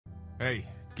Hey,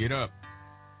 get up.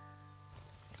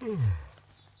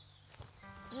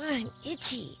 I'm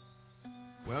itchy.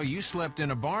 Well, you slept in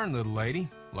a barn, little lady.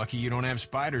 Lucky you don't have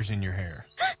spiders in your hair.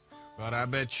 But I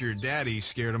bet your daddy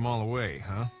scared them all away,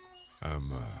 huh?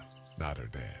 I'm, not her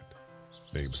dad.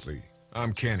 Name's Lee.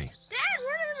 I'm Kenny. Dad,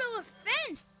 we're in the middle of a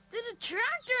fence. There's a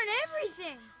tractor and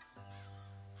everything.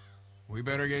 We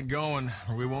better get going,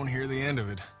 or we won't hear the end of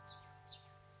it.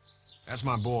 That's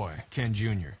my boy, Ken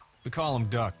Jr. We call him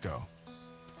Duck, though.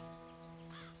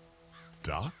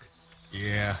 Doc?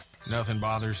 Yeah, nothing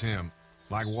bothers him.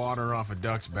 Like water off a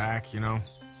duck's back, you know?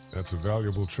 That's a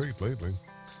valuable trait lately.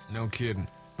 No kidding.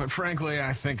 But frankly,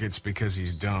 I think it's because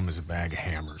he's dumb as a bag of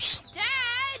hammers.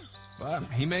 Dad!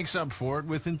 But he makes up for it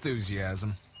with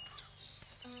enthusiasm.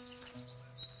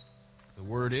 The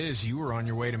word is you were on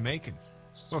your way to Macon.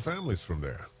 My family's from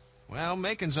there. Well,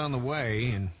 Macon's on the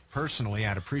way, and personally,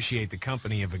 I'd appreciate the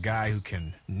company of a guy who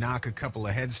can knock a couple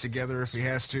of heads together if he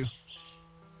has to.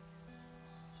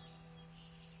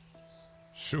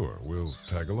 Sure, we'll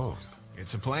tag along.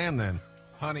 It's a plan, then.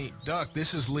 Honey, Duck,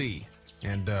 this is Lee.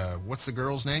 And, what's the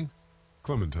girl's name?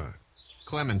 Clementine.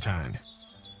 Clementine.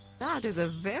 That is a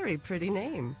very pretty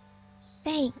name.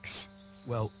 Thanks.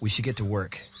 Well, we should get to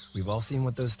work. We've all seen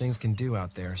what those things can do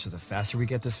out there, so the faster we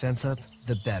get this fence up,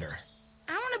 the better.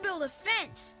 I want to build a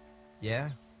fence. Yeah?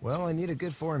 Well, I need a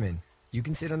good foreman. You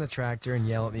can sit on the tractor and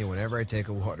yell at me whenever I take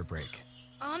a water break.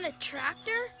 On the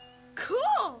tractor?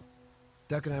 Cool!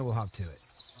 Duck and I will hop to it.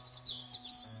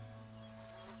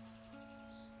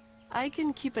 I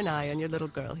can keep an eye on your little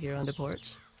girl here on the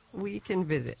porch. We can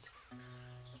visit.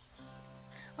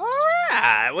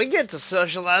 Alright, we get to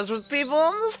socialize with people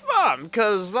on this farm,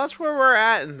 because that's where we're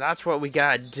at, and that's what we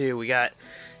gotta do. We got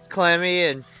Clemmy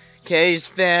and Katie's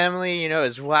family, you know,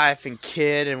 his wife and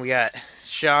kid, and we got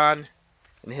Sean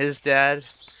and his dad.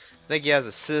 I think he has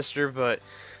a sister, but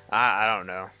I don't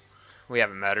know. We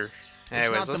haven't met her. Anyways,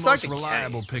 It's not the let's talk most to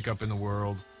reliable Kenny. pickup in the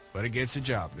world, but it gets the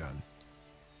job done.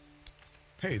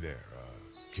 Hey there,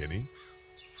 Kenny.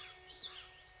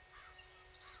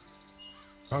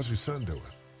 How's your son doing?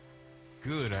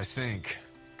 Good, I think.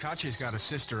 Katya's got a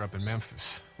sister up in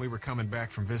Memphis. We were coming back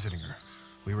from visiting her.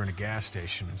 We were in a gas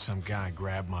station and some guy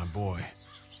grabbed my boy.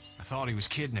 I thought he was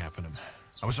kidnapping him.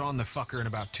 I was on the fucker in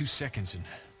about 2 seconds and...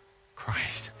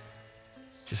 Christ.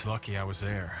 Just lucky I was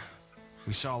there.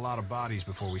 We saw a lot of bodies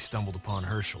before we stumbled upon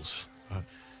Herschel's. But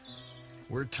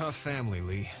we're a tough family,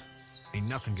 Lee. Ain't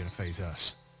nothing gonna faze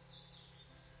us.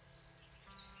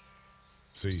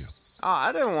 See ya. Oh,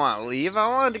 I didn't want to leave. I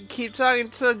wanted to keep talking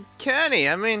to Kenny.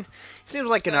 I mean, he seems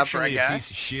like an upright Actually a guy. piece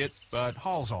of shit, but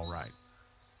Hall's all right.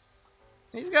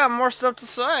 He's got more stuff to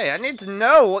say. I need to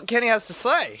know what Kenny has to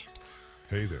say.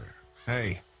 Hey there.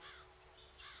 Hey,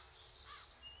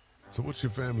 So what's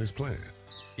your family's plan?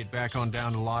 get back on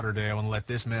down to Lauderdale and let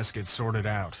this mess get sorted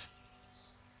out.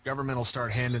 Government will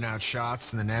start handing out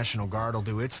shots and the National Guard will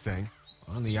do its thing.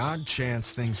 On the odd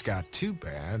chance things got too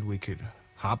bad, we could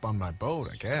hop on my boat,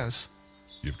 I guess.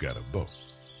 You've got a boat.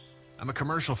 I'm a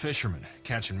commercial fisherman,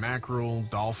 catching mackerel,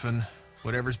 dolphin,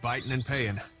 whatever's biting and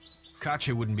paying.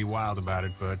 Katya wouldn't be wild about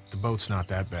it, but the boat's not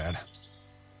that bad.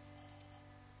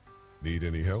 Need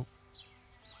any help?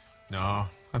 No,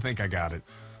 I think I got it.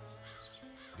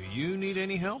 Do you need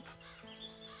any help?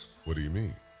 What do you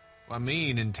mean? I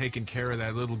mean, in taking care of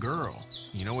that little girl.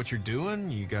 You know what you're doing?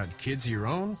 You got kids of your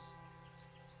own?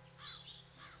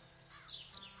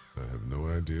 I have no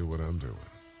idea what I'm doing.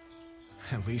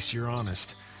 At least you're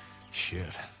honest.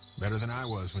 Shit. Better than I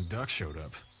was when Duck showed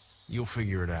up. You'll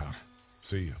figure it out.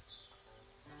 See ya.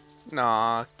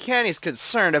 Nah, Kenny's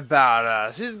concerned about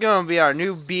us. He's gonna be our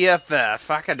new BFF.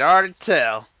 I can already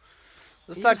tell.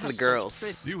 Let's You talk to have the such girls.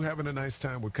 pretty- You having a nice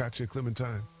time with Katya,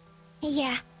 Clementine?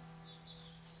 Yeah.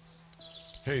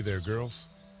 Hey there, girls.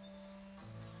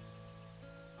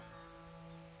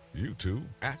 You two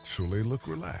actually look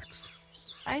relaxed.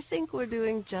 I think we're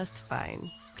doing just fine.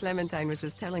 Clementine was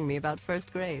just telling me about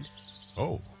first grade.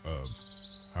 Oh,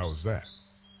 how was that?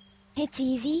 It's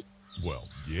easy. Well,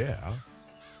 yeah.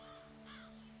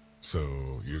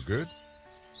 So, you're good?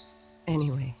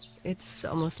 Anyway, it's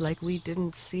almost like we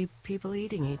didn't see people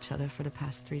eating each other for the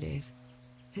past 3 days.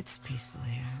 It's peaceful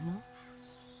here, no?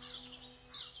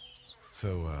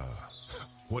 So,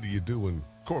 what do you do when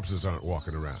corpses aren't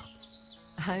walking around?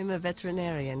 I'm a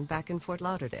veterinarian back in Fort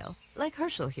Lauderdale. Like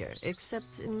Herschel here,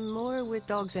 except more with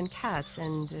dogs and cats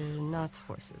and not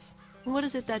horses. What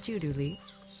is it that you do, Lee?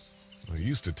 I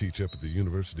used to teach up at the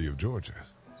University of Georgia.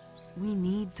 We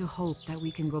need to hope that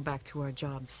we can go back to our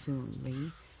jobs soon,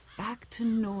 Lee. Back to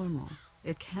normal.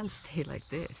 It can't stay like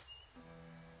this.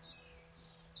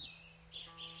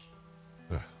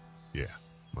 Yeah.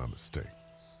 My mistake.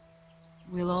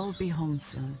 We'll all be home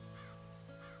soon.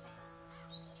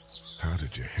 How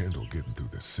did you handle getting through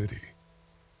the city?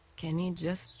 Kenny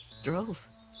just drove.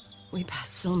 We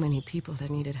passed so many people that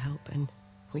needed help, and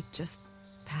we just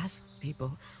passed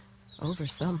people. Over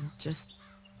some, just...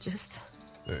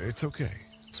 It's okay.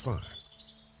 It's fine.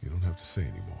 You don't have to say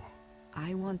anymore.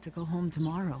 I want to go home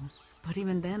tomorrow, but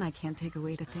even then I can't take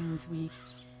away the things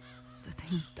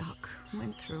Doc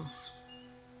went through.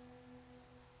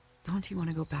 Don't you want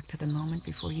to go back to the moment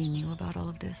before you knew about all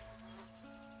of this?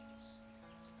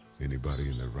 Anybody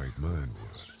in their right mind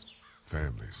would.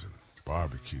 Families and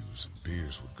barbecues and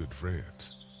beers with good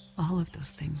friends. All of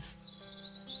those things.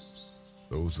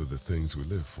 Those are the things we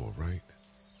live for, right?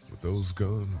 With those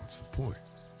gone, what's the point?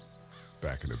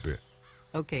 Back in a bit.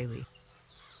 Okay, Lee.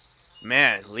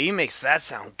 Man, Lee makes that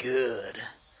sound good.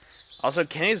 Also,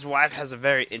 Kenny's wife has a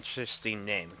very interesting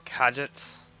name.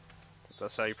 Kajit.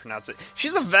 That's how you pronounce it.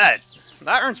 She's a vet.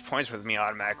 That earns points with me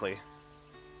automatically.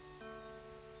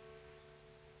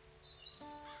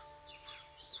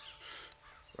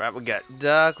 Right, we got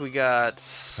Duck, we got...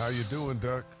 How you doing,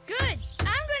 Duck? Good.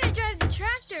 I'm gonna drive the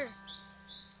tractor.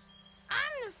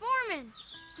 I'm the foreman.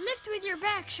 Lift with your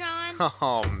back, Sean.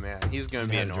 Oh man, he's gonna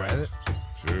be You know how to annoying. drive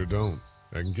it? Sure don't.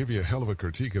 I can give you a hell of a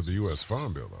critique of the U.S.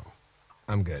 Farm Bill, though.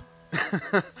 I'm good.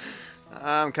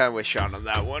 I'm kind of with Sean on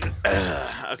that one.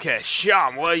 Okay,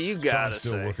 Sean, what you gotta Sean's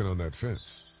still say? working on that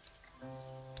fence.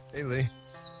 Hey, Lee.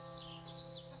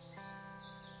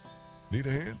 Need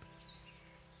a hand?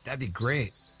 That'd be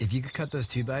great. If you could cut those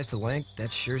 2x to length,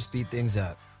 that'd sure speed things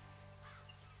up.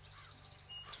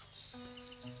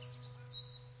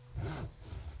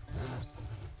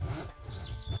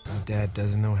 My dad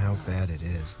doesn't know how bad it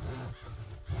is.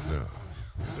 No,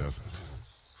 it doesn't.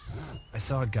 I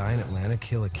saw a guy in Atlanta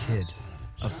kill a kid.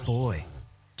 A boy.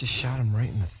 Just shot him right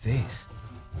in the face.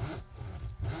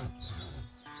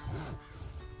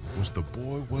 Was the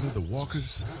boy one of the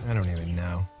walkers? I don't even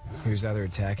know. He was either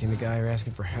attacking the guy or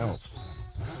asking for help.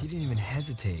 He didn't even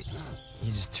hesitate.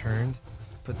 He just turned,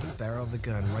 put the barrel of the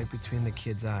gun right between the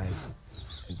kid's eyes,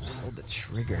 and pulled the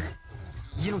trigger.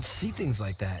 You don't see things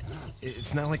like that.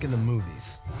 It's not like in the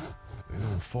movies. They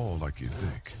don't fall like you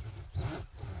think.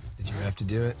 Did you have to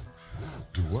do it?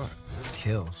 Do what?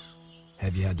 Kill.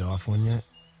 Have you had to off one yet?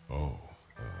 Oh,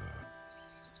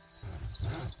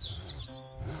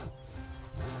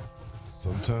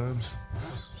 sometimes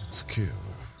it's kill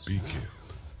or be killed.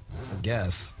 I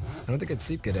guess. I don't think I'd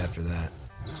sleep good after that.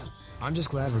 I'm just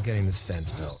glad we're getting this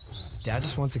fence built. Dad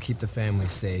just wants to keep the family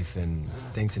safe and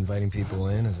thinks inviting people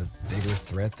in is a bigger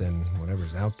threat than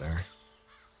whatever's out there.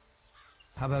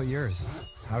 How about yours?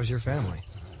 How's your family?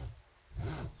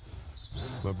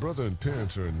 My brother and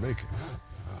parents are in Macon.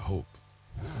 I hope.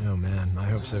 Oh man, I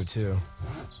hope so too.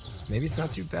 Maybe it's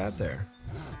not too bad there.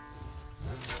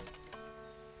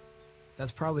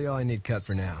 That's probably all I need cut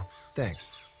for now. Thanks.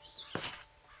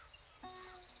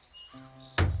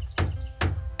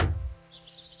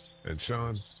 And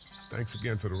Sean, thanks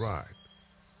again for the ride.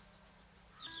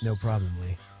 No problem,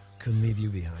 Lee. Couldn't leave you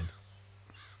behind.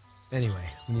 Anyway,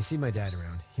 when you see my dad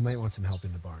around, he might want some help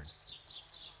in the barn.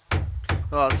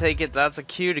 Well, I'll take it that's a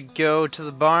cue to go to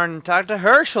the barn and talk to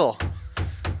Herschel.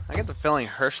 I get the feeling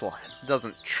Herschel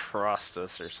doesn't trust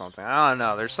us or something. I don't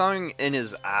know. There's something in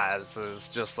his eyes that's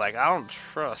just like, I don't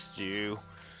trust you.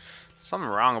 Something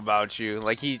wrong about you.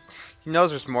 Like he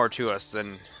knows there's more to us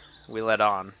than we let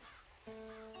on.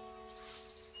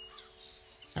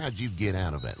 How'd you get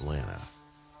out of Atlanta?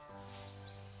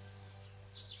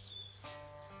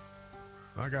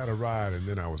 I got a ride and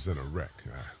then I was in a wreck.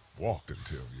 I walked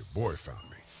until your boy found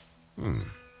me.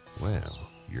 Well,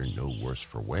 you're no worse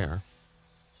for wear.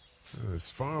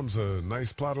 This farm's a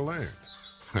nice plot of land.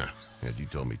 Had you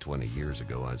told me 20 years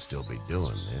ago I'd still be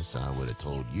doing this, I would have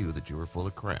told you that you were full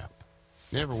of crap.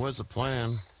 Never was a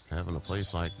plan, having a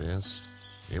place like this.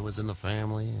 It was in the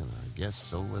family, and I guess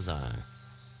so was I.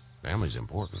 Family's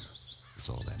important. It's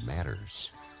all that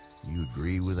matters. You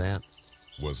agree with that?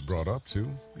 Was brought up to,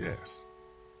 yes.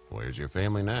 Where's your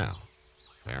family now?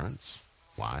 Parents?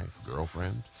 Wife?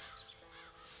 Girlfriend?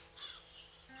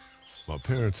 My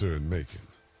parents are in Macon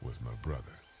with my brother.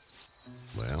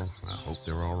 Well, I hope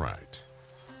they're all right.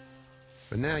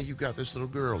 But now you've got this little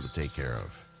girl to take care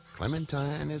of.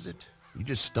 Clementine, is it? You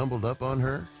just stumbled up on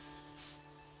her?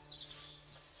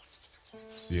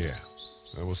 Yeah,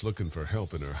 I was looking for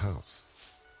help in her house.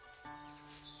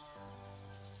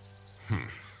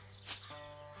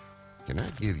 Can I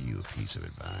give you a piece of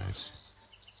advice?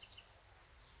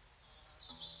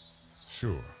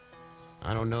 Sure.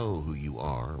 I don't know who you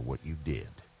are or what you did.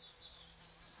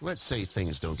 Let's say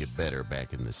things don't get better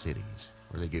back in the cities,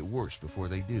 or they get worse before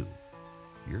they do.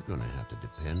 You're gonna have to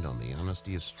depend on the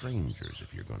honesty of strangers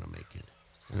if you're gonna make it.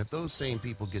 And if those same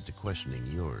people get to questioning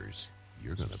yours,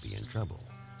 you're gonna be in trouble.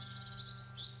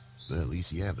 But at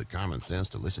least you have the common sense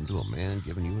to listen to a man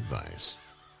giving you advice.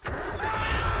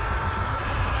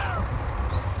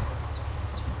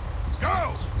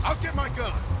 Go! I'll get my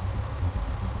gun!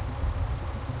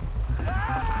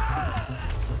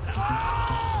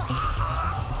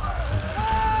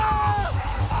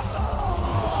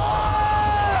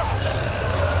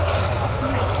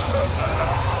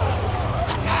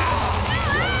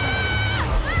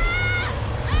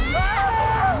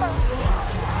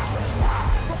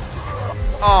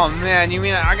 Oh man, you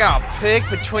mean I gotta pick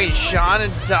between Sean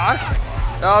and Duck?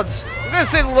 I'm gonna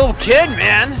say the little kid,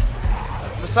 man.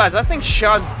 Besides, I think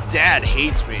Sean's dad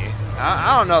hates me.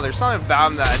 I don't know, there's something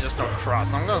about him that I just don't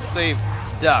trust. I'm gonna save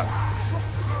Duck.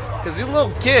 Cause he's a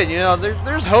little kid, you know,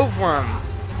 there's hope for him.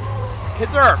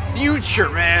 Kids are our future,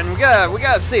 man. We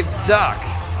gotta save Duck.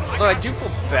 Although I do feel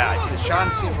bad, cause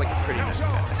Sean seems like a pretty nice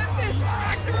guy.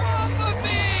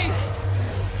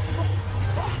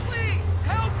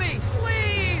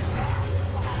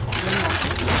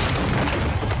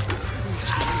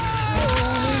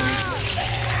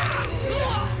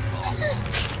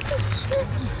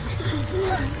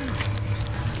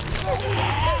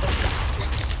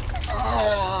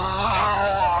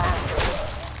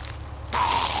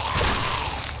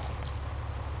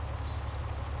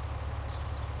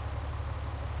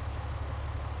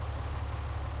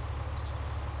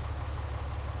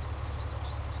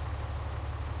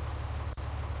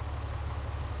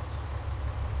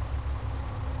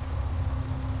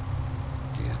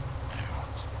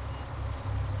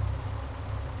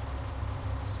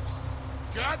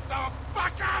 Get the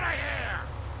fuck out of here!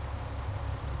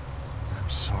 I'm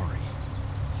sorry.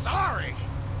 Sorry?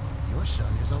 Your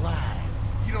son is alive.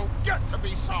 You don't get to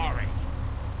be sorry.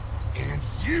 And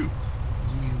you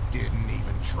didn't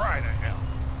even try to help.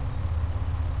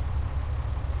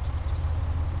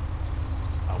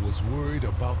 I was worried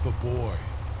about the boy.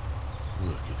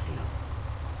 Look at him.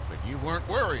 But you weren't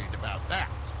worried about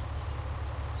that.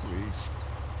 Please,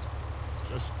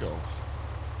 just go.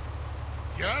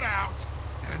 Get out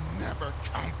and never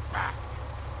come back.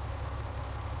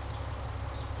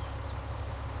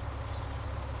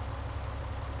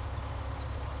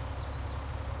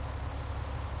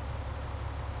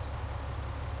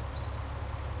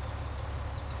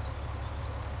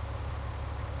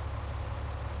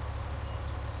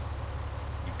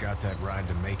 You've got that ride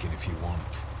to Macon if you want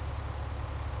it.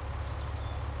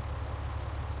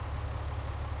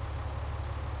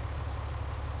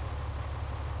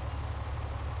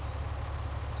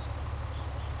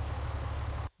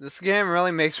 This game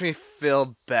really makes me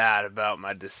feel bad about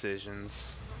my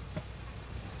decisions.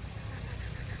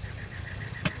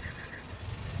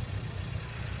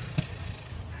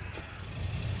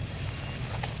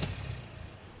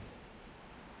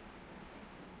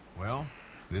 Well,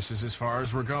 this is as far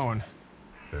as we're going.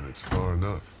 And it's far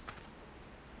enough.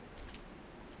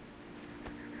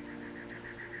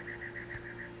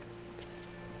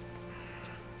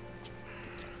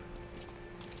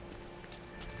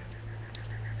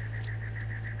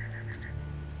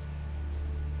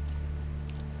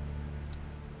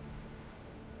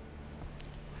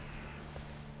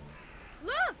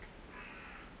 Look!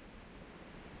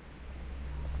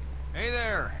 Hey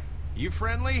there! You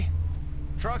friendly?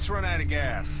 Truck's run out of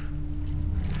gas.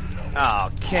 Oh,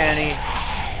 Kenny.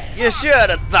 You should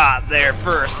have thought there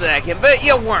for a second, but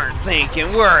you weren't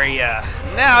thinking, were ya?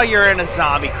 Now you're in a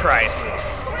zombie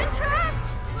crisis. We're trapped!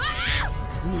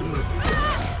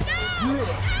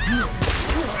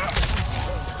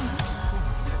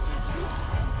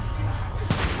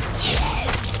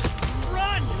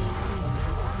 Run!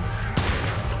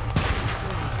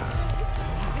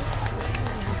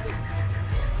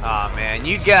 Aw, man,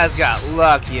 you guys got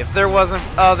lucky. If there wasn't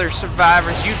other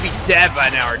survivors, you'd be dead by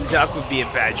now, or Duck would be in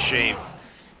bad shape.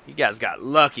 You guys got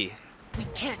lucky. We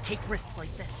can't take risks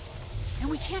like this. And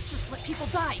we can't just let people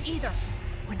die, either.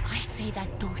 When I say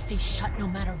that door stays shut no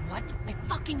matter what, I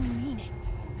fucking mean it.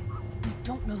 We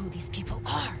don't know who these people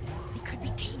are. They could be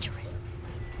dangerous.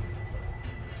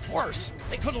 Worse,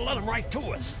 they could have let them right to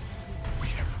us. We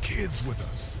have kids with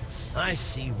us. I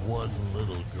see one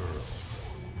little girl.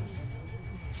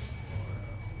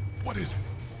 What is it?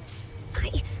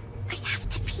 I have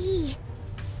to pee.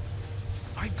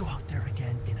 I'd go out there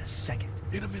again in a second.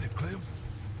 In a minute, Clem.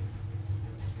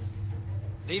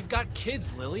 They've got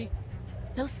kids, Lily.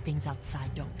 Those things outside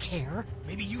don't care.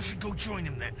 Maybe you should go join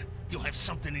them then. You'll have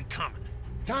something in common.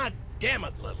 God damn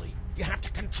it, Lily. You have to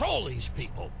control these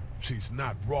people. She's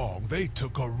not wrong. They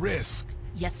took a risk.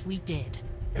 Yes, we did.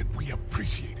 And we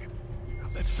appreciate it. Now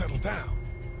let's settle down.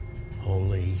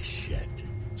 Holy shit.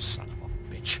 Son of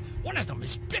a bitch. One of them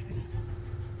is bitten.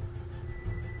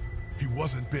 He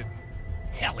wasn't bitten.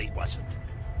 Hell, he wasn't.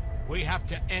 We have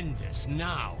to end this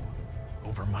now.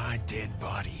 Over my dead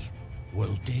body.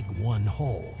 We'll dig one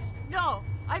hole. No!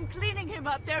 I'm cleaning him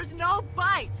up. There's no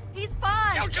bite. He's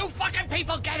fine. Don't you fucking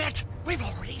people get it? We've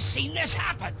already seen this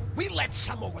happen. We let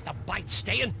someone with a bite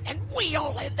stay in, and we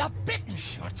all end up bitten.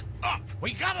 Shut up.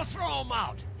 We gotta throw him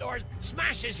out, or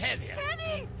smash his head in.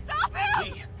 Kenny, stop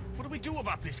him! Lee, what do we do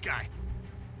about this guy?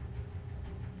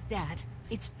 Dad,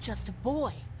 it's just a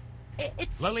boy.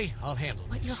 It's... Lily, I'll handle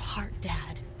Let this. your heart,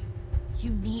 Dad.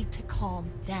 You need to calm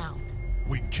down.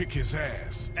 We kick his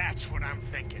ass. That's what I'm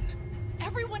thinking.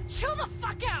 Everyone chill the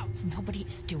fuck out! Nobody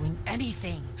is doing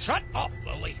anything. Shut up,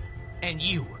 Lily. And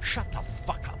you, shut the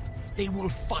fuck up. They will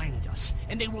find us,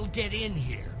 and they will get in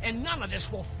here, and none of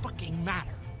this will fucking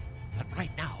matter. But right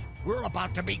now, we're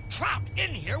about to be trapped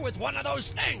in here with one of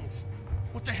those things.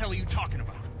 What the hell are you talking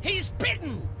about? He's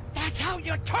bitten! That's how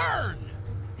you turn!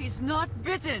 He's not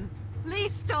bitten. Lee,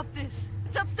 stop this.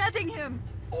 It's upsetting him.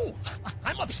 Oh,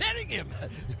 I'm upsetting him.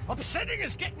 Upsetting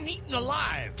is getting eaten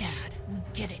alive. Dad, we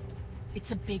get it.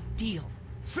 It's a big deal.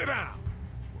 Sit down.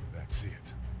 Well, that's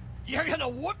it. You're gonna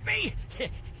whoop me?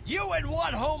 You and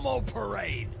what homo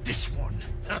parade? This one.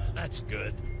 That's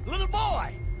good. Little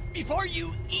boy, before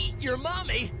you eat your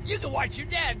mommy, you can watch your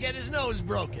dad get his nose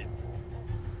broken.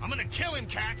 I'm gonna kill him,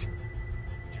 Cat.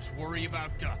 Just worry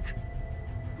about Duck.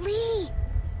 Lee,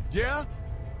 Yeah?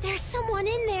 there's someone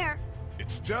in there.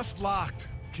 It's just locked.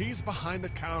 Key's behind the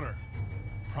counter.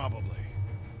 Probably.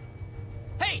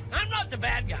 Hey, I'm not the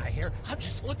bad guy here. I'm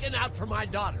just looking out for my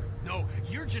daughter. No,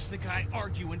 you're just the guy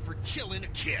arguing for killing a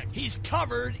kid. He's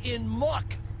covered in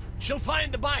muck. She'll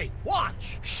find the bite.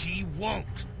 Watch. She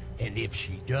won't. And if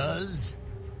she does,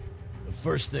 the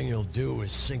first thing he'll do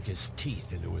is sink his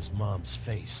teeth into his mom's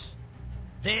face.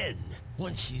 Then,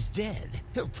 once she's dead,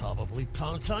 he'll probably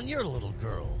pounce on your little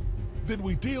girl. Then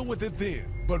we deal with it then.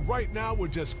 But right now, we're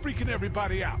just freaking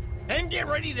everybody out. Then get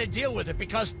ready to deal with it,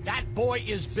 because that boy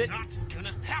is bitten. Not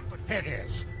gonna happen. It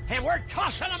is. And we're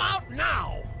tossing him out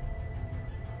now.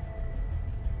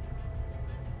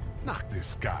 Knock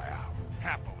this guy out.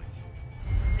 Happily.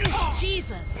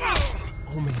 Jesus!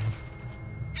 Oh man.